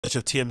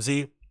of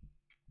TMZ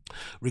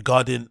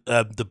regarding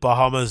the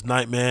Bahamas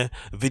nightmare.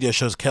 A video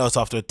shows chaos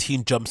after a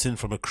teen jumps in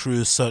from a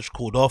cruise, search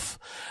called off.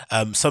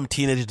 Some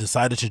teenager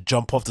decided to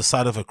jump off the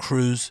side of a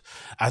cruise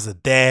as a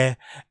dare.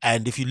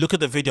 And if you look at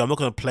the video, I'm not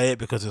going to play it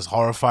because it's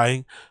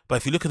horrifying, but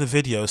if you look at the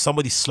video,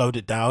 somebody slowed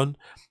it down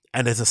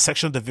and there's a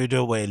section of the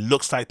video where it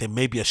looks like there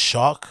may be a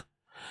shark,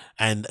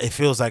 and it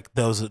feels like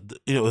there was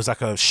it was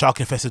like a shark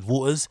infested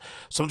waters.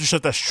 So I'm not sure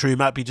if that's true. It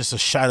might be just a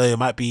shadow, it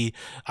might be,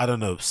 I don't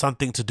know,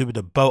 something to do with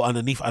the boat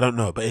underneath, I don't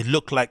know, but it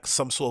looked like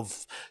some sort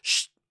of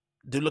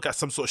they look at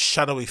some sort of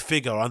shadowy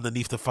figure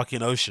underneath the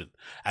fucking ocean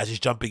as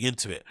he's jumping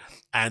into it.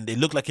 And it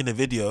looked like in the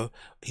video,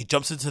 he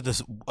jumps into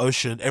this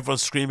ocean,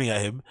 everyone's screaming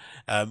at him.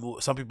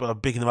 Some people are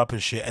bigging him up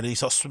and shit, and then he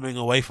starts swimming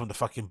away from the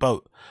fucking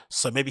boat.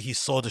 So maybe he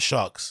saw the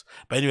sharks.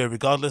 But anyway,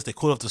 regardless, they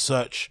called off the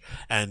search,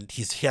 and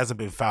he hasn't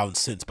been found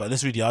since. But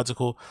let's read the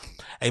article.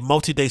 A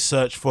multi-day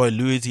search for a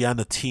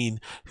Louisiana teen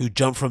who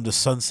jumped from the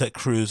Sunset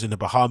Cruise in the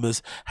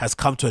Bahamas has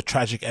come to a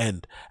tragic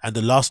end, and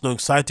the last known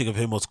sighting of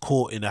him was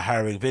caught in a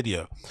harrowing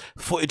video.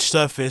 Footage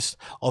surfaced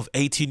of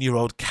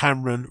 18-year-old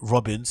Cameron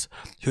Robbins,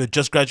 who had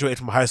just graduated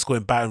from high school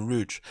in Baton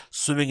Rouge,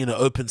 swimming in the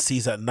open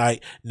seas at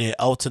night near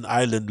Alton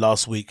Island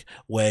last week,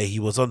 where he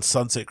was on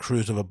Sunset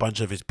Cruise with a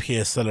bunch of his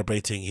peers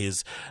celebrating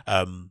his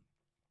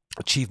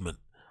achievement.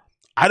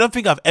 I don't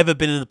think I've ever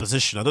been in a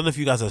position, I don't know if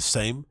you guys are the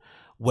same,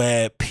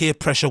 where peer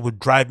pressure would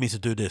drive me to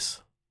do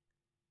this.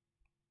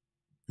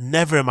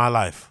 Never in my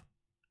life.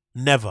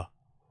 Never.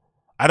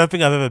 I don't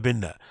think I've ever been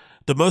there.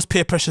 The most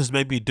peer pressures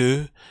made me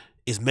do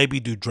is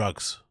maybe do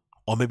drugs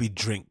or maybe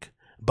drink,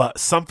 but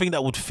something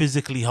that would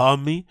physically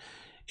harm me,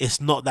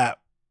 it's not that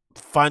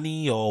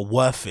funny or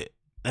worth it.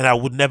 And I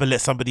would never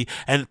let somebody,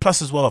 and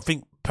plus as well, I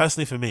think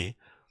personally for me,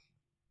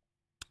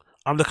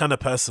 I'm the kind of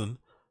person,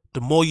 the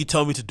more you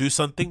tell me to do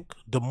something,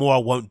 the more I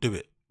won't do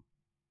it,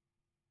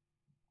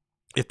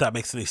 if that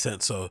makes any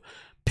sense. So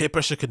peer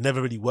pressure could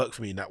never really work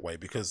for me in that way,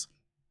 because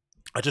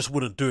I just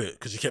wouldn't do it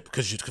because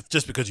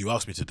you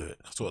asked me to do it,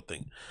 sort of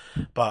thing.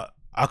 But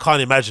I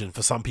can't imagine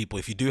for some people,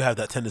 if you do have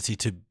that tendency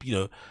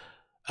to,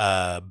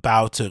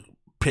 bow to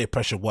peer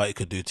pressure, what it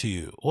could do to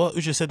you. What,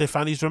 you just said they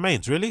found his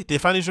remains? Really? They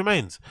found his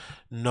remains?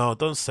 No,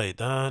 don't say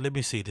that. Let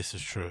me see if this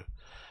is true.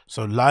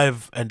 So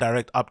live and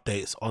direct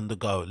updates on the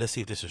go. Let's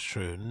see if this is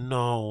true.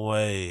 No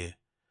way.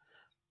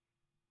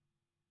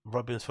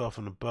 Robbins fell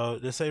from the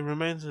boat. They say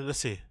remains? Let's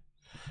see.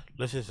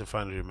 Let's see if they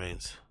find the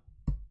remains.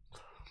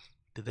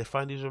 Did they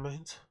find his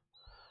remains?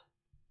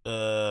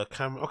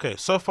 Camera. Okay,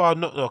 so far,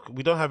 no,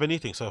 we don't have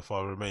anything so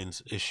far.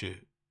 Remains issue.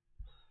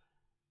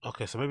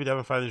 Okay, so maybe they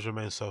haven't found his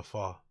remains so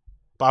far,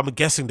 but I'm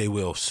guessing they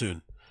will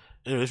soon.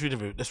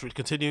 Anyway, let's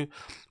continue.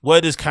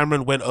 Word is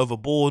Cameron went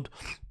overboard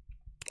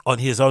on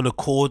his own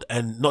accord,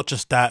 and not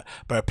just that,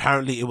 but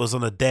apparently it was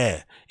on a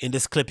dare. In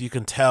this clip, you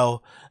can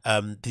tell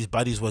these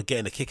buddies were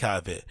getting a kick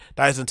out of it.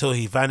 That is until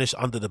he vanished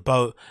under the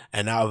boat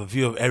and out of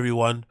view of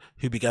everyone,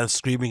 who began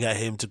screaming at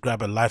him to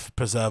grab a life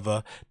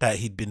preserver that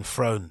he'd been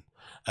thrown,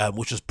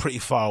 which was pretty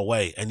far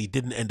away, and he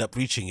didn't end up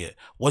reaching it.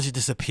 Once he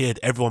disappeared,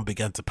 everyone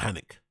began to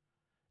panic.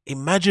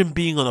 Imagine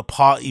being on a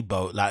party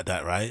boat like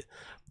that, right?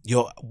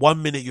 You're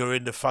 1 minute you're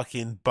in the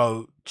fucking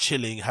boat,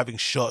 chilling, having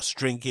shots,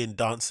 drinking,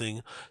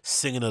 dancing,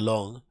 singing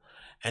along,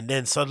 and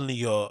then suddenly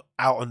you're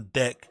out on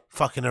deck,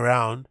 fucking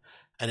around,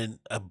 and then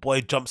a boy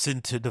jumps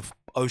into the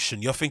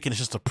ocean. You're thinking it's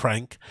just a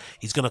prank.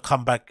 He's gonna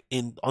come back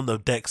in on the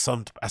deck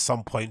at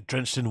some point,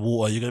 drenched in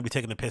water. You're gonna be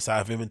taking the piss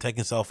out of him and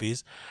taking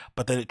selfies,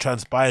 but then it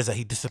transpires that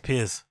he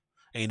disappears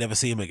and you never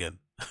see him again.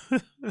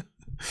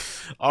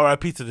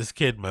 RIP to this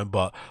kid, man.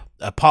 But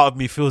a part of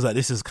me feels like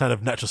this is kind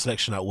of natural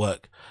selection at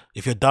work.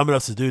 If you're dumb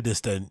enough to do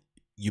this, then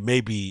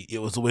it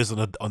was always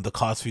on the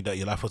cards for you that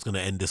your life was going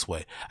to end this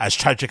way, as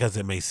tragic as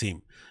it may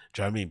seem.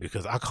 Do you know what I mean?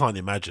 Because I can't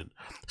imagine.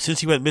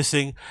 Since he went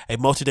missing, a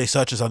multi-day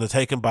search is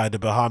undertaken by the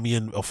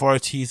Bahamian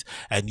authorities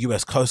and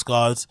US Coast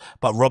Guards,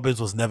 but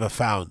Robbins was never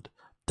found.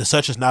 The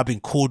search has now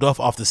been called off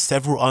after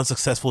several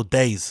unsuccessful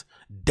days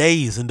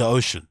in the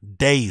ocean.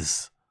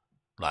 Days.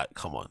 Like,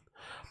 come on.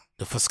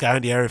 For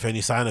scouring the area for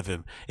any sign of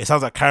him. It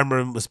sounds like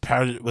Cameron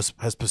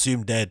has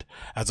presumed dead,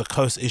 as the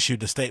coast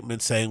issued a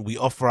statement saying, "We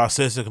offer our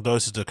sincere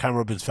condolences to Cameron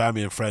Robbins'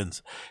 family and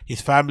friends.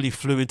 His family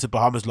flew into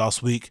Bahamas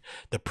last week.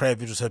 The prayer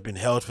vigils have been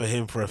held for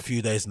him for a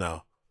few days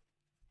now."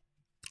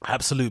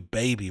 Absolute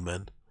baby,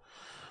 man.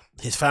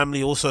 His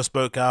family also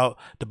spoke out.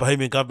 The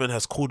Bahamian government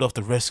has called off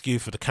the rescue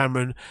for the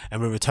Cameron, and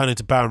we're returning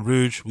to Baton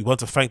Rouge. We want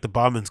to thank the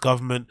Bahamian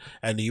government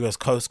and the US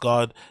Coast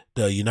Guard,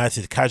 the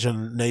United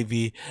Cajun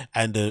Navy,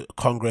 and the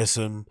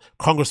Congressman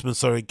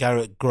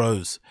Garrett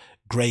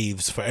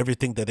Graves for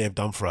everything that they have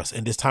done for us.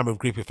 In this time of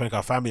grief, we thank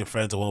our family and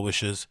friends and well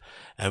wishers,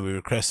 and we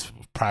request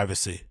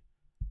privacy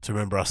to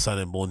remember our son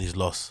and mourn his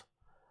loss.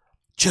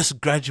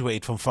 Just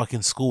graduated from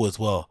fucking school as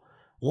well.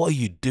 What are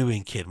you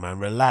doing, kid, man?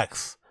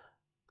 Relax.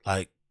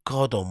 Like,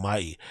 God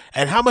almighty.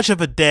 And how much of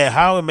a dare,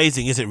 how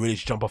amazing is it really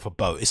to jump off a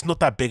boat? It's not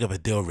that big of a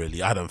deal,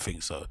 really. I don't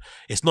think so.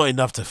 It's not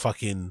enough to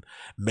fucking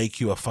make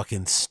you a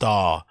fucking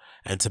star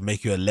and to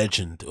make you a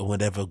legend or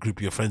whatever group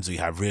of your friends you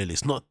have, really.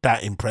 It's not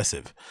that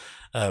impressive.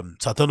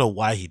 So I don't know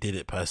why he did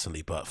it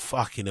personally, but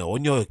fuck, you know,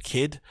 when you're a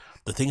kid,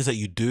 the things that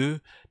you do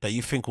that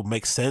you think will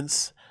make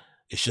sense,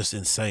 it's just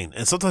insane.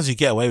 And sometimes you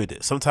get away with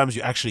it. Sometimes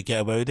you actually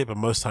get away with it, but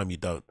most time you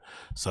don't.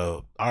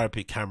 So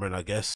RIP Cameron, I guess.